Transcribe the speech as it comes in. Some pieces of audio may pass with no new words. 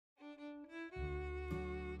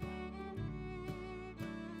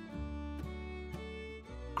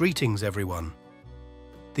Greetings everyone.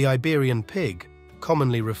 The Iberian pig,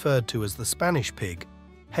 commonly referred to as the Spanish pig,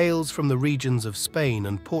 hails from the regions of Spain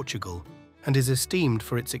and Portugal and is esteemed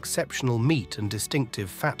for its exceptional meat and distinctive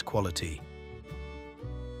fat quality.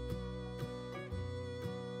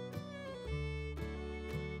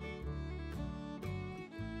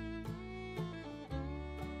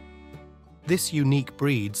 This unique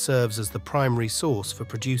breed serves as the primary source for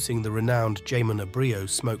producing the renowned Jamón Ibérico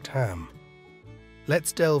smoked ham.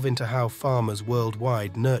 Let's delve into how farmers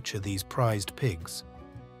worldwide nurture these prized pigs.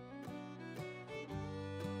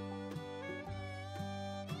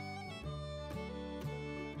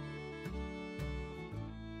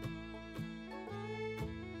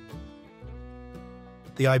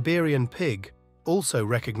 The Iberian pig, also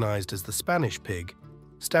recognized as the Spanish pig,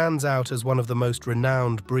 stands out as one of the most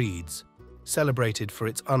renowned breeds, celebrated for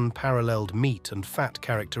its unparalleled meat and fat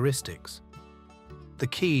characteristics. The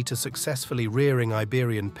key to successfully rearing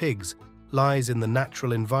Iberian pigs lies in the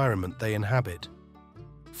natural environment they inhabit.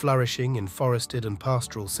 Flourishing in forested and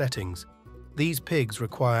pastoral settings, these pigs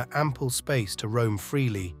require ample space to roam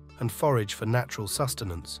freely and forage for natural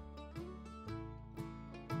sustenance.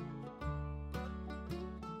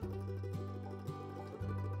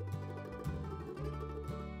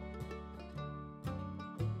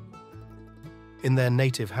 In their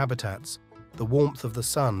native habitats, the warmth of the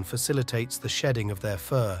sun facilitates the shedding of their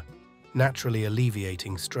fur, naturally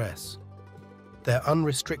alleviating stress. Their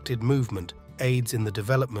unrestricted movement aids in the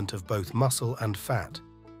development of both muscle and fat,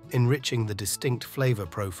 enriching the distinct flavor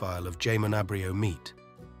profile of Jamón Ibérico meat.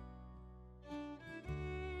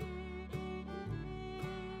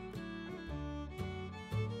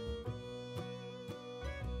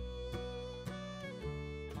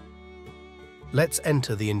 Let's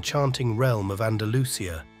enter the enchanting realm of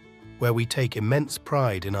Andalusia, where we take immense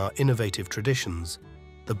pride in our innovative traditions,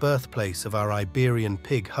 the birthplace of our Iberian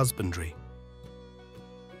pig husbandry.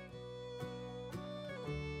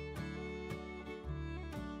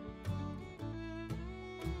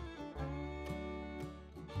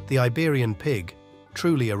 The Iberian pig,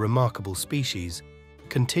 truly a remarkable species,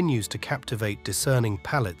 continues to captivate discerning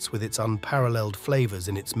palates with its unparalleled flavors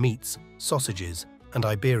in its meats, sausages, and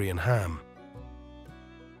Iberian ham.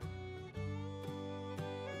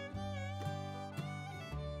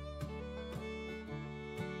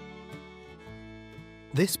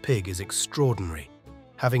 This pig is extraordinary,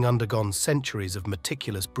 having undergone centuries of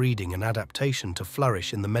meticulous breeding and adaptation to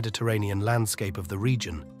flourish in the Mediterranean landscape of the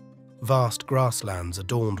region, vast grasslands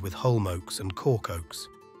adorned with holm oaks and cork oaks.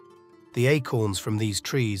 The acorns from these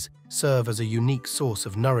trees serve as a unique source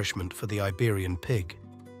of nourishment for the Iberian pig.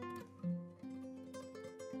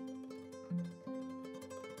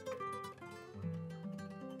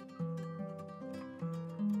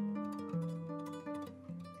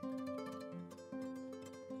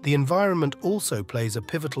 The environment also plays a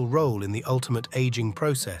pivotal role in the ultimate aging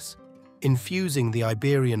process, infusing the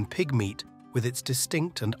Iberian pig meat with its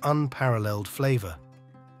distinct and unparalleled flavor.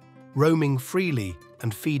 Roaming freely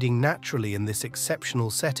and feeding naturally in this exceptional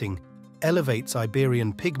setting elevates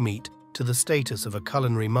Iberian pig meat to the status of a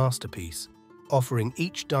culinary masterpiece, offering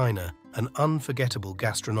each diner an unforgettable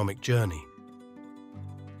gastronomic journey.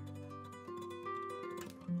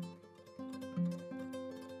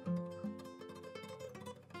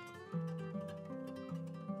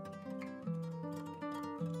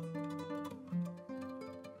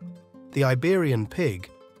 The Iberian pig,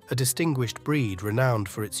 a distinguished breed renowned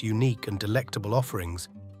for its unique and delectable offerings,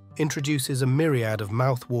 introduces a myriad of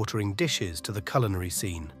mouth-watering dishes to the culinary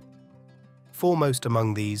scene. Foremost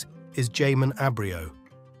among these is Jamón Ibérico,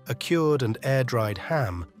 a cured and air-dried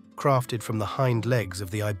ham crafted from the hind legs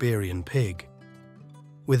of the Iberian pig.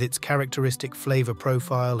 With its characteristic flavor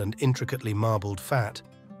profile and intricately marbled fat,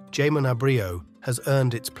 Jamón Ibérico has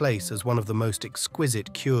earned its place as one of the most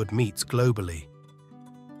exquisite cured meats globally.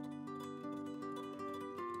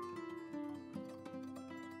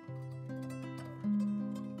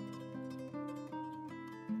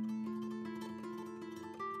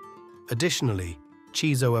 Additionally,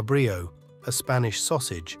 Queso Ibérico, a Spanish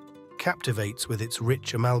sausage, captivates with its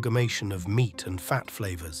rich amalgamation of meat and fat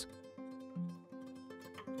flavors.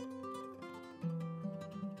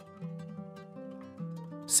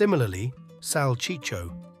 Similarly,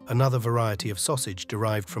 salchicho, another variety of sausage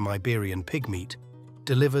derived from Iberian pig meat,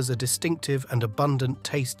 delivers a distinctive and abundant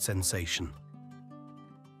taste sensation.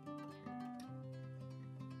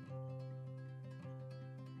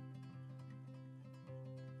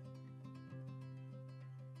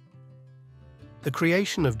 The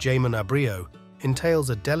creation of Jamón Ibérico entails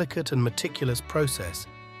a delicate and meticulous process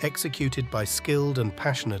executed by skilled and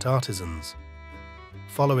passionate artisans.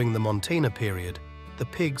 Following the Montana period, the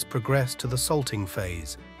pigs progress to the salting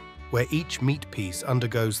phase, where each meat piece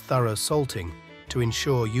undergoes thorough salting to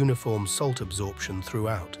ensure uniform salt absorption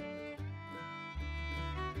throughout.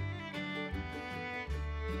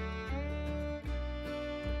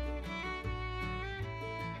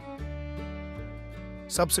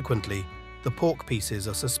 Subsequently, the pork pieces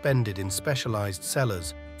are suspended in specialized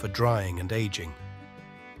cellars for drying and aging.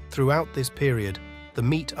 Throughout this period, the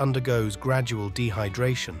meat undergoes gradual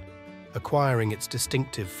dehydration, acquiring its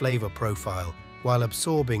distinctive flavor profile while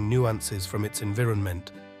absorbing nuances from its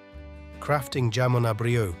environment. Crafting jamón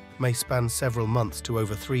abrió may span several months to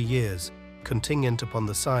over 3 years, contingent upon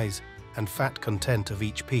the size and fat content of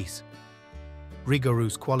each piece.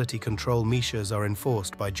 Rigorous quality control measures are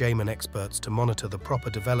enforced by jamón experts to monitor the proper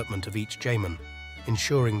development of each jamón,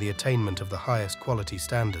 ensuring the attainment of the highest quality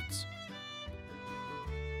standards.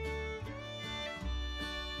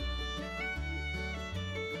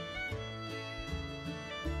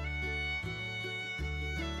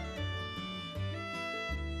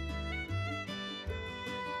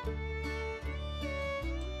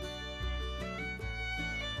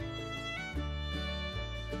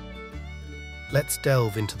 Let's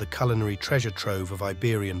delve into the culinary treasure trove of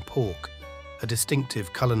Iberian pork, a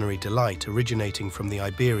distinctive culinary delight originating from the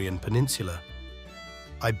Iberian Peninsula.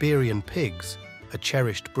 Iberian pigs, a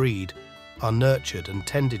cherished breed, are nurtured and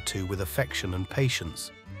tended to with affection and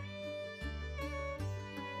patience.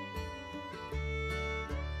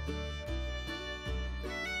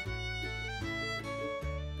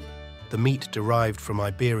 The meat derived from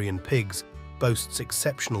Iberian pigs boasts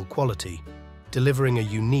exceptional quality, delivering a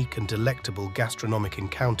unique and delectable gastronomic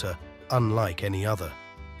encounter unlike any other.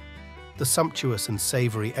 The sumptuous and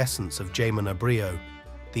savory essence of jamón abrió,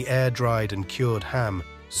 the air-dried and cured ham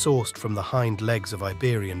sourced from the hind legs of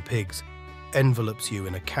Iberian pigs, envelopes you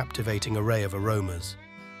in a captivating array of aromas.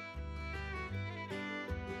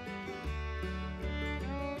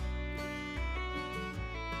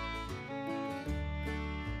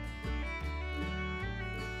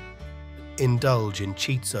 Indulge in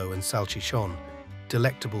chorizo and salchichon,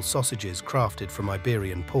 delectable sausages crafted from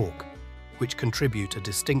Iberian pork, which contribute a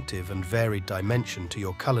distinctive and varied dimension to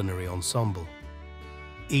your culinary ensemble.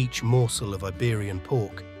 Each morsel of Iberian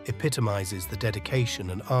pork epitomizes the dedication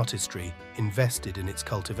and artistry invested in its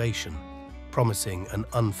cultivation, promising an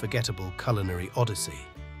unforgettable culinary odyssey.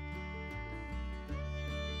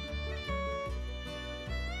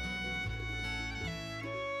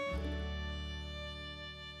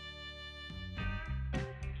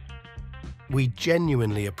 We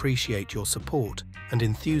genuinely appreciate your support and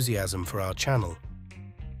enthusiasm for our channel.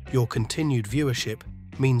 Your continued viewership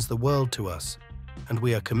means the world to us, and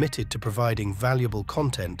we are committed to providing valuable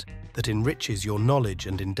content that enriches your knowledge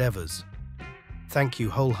and endeavors. Thank you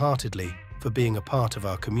wholeheartedly for being a part of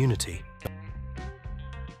our community.